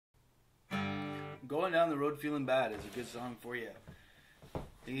Going Down the Road Feeling Bad is a good song for you.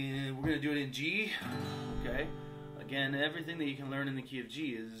 And we're going to do it in G. Okay. Again, everything that you can learn in the key of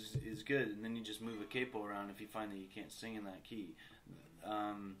G is good. And then you just move a capo around if you find that you can't sing in that key.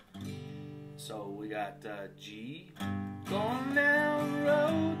 So we got G. Going down the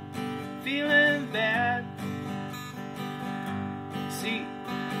road, feeling bad. C.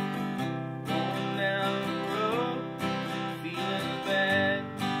 Going down the road, feeling bad.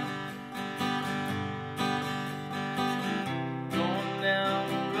 Going down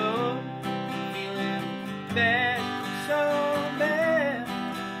the road, feeling bad, so bad.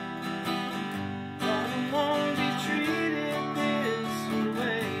 Don't want to be treated this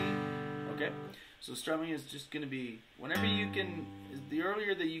way. Okay, so strumming is just going to be whenever you can, the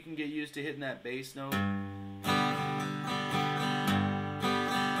earlier that you can get used to hitting that bass note.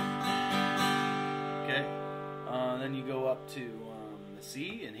 Okay, then you go up to the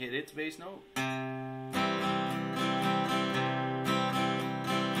C and hit its bass note. Back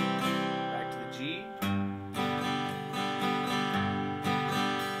to the G.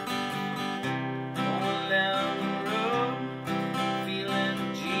 Going down the road, feeling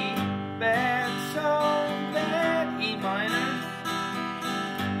G bad, so bad. E minor,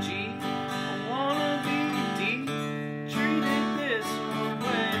 G. I wanna be D, treated this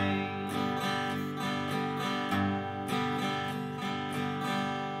way.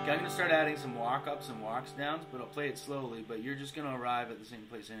 I'm going to start adding some walk-ups and walks-downs, but I'll play it slowly, but you're just going to arrive at the same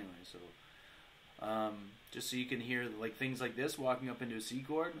place anyway. So, just so you can hear like things like this, walking up into a C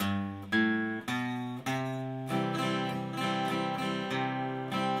chord.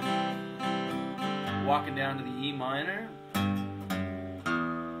 Walking down to the E minor.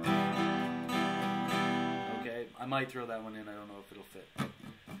 Okay, I might throw that one in, I don't know if it'll fit.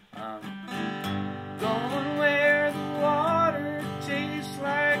 Going where the water tastes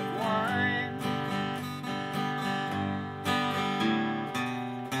like wine.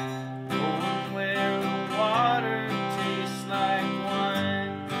 Going where the water tastes like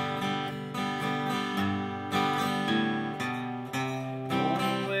wine.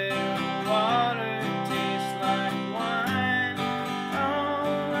 Going where the water tastes like wine.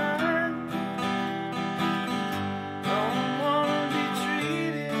 Alright. Don't wanna be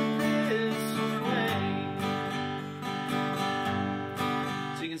treated this way.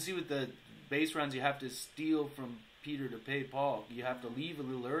 So you can see with the bass runs, you have to steal from Peter to pay Paul. You have to leave a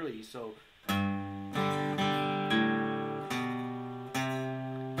little early, so you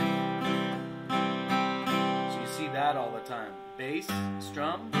see that all the time. Bass,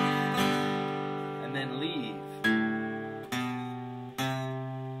 strum, and then leave.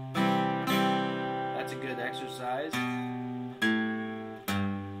 That's a good exercise.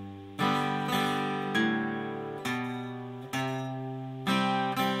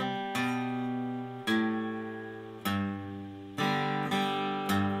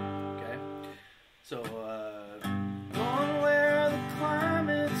 So, going where the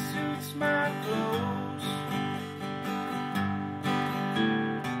climate suits my clothes.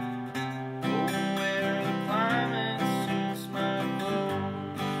 Going where the climate suits my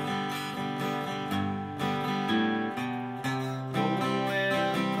clothes. Going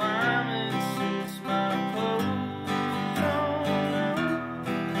where the climate suits my clothes. Oh,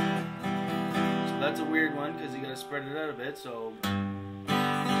 no. So that's a weird one because you got to spread it out a bit. So.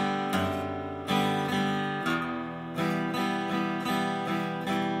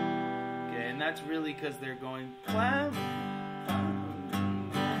 That's really because they're going climb,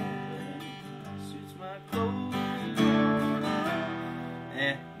 suits my clothes.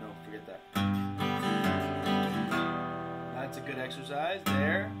 No, forget that. That's a good exercise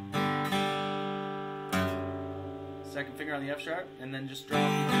there. Second finger on the F sharp, and then just drop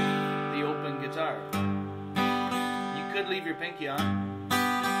the open guitar. You could leave your pinky on,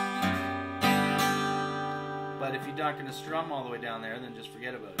 but if you're not going to strum all the way down there, then just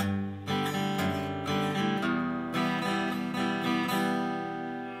forget about it.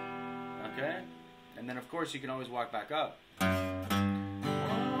 Okay, and then of course you can always walk back up. I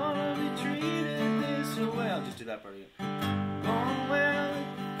wanna be treated this way. I'll just do that part again. Going where it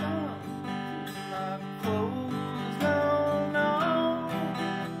comes, my clothes, no, no.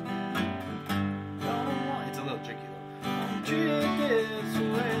 Don't want. It's a little tricky though. I'm treated this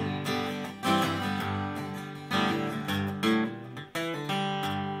way.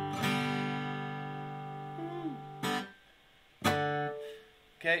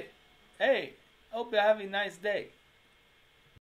 Okay. Hey, hope you're having a nice day.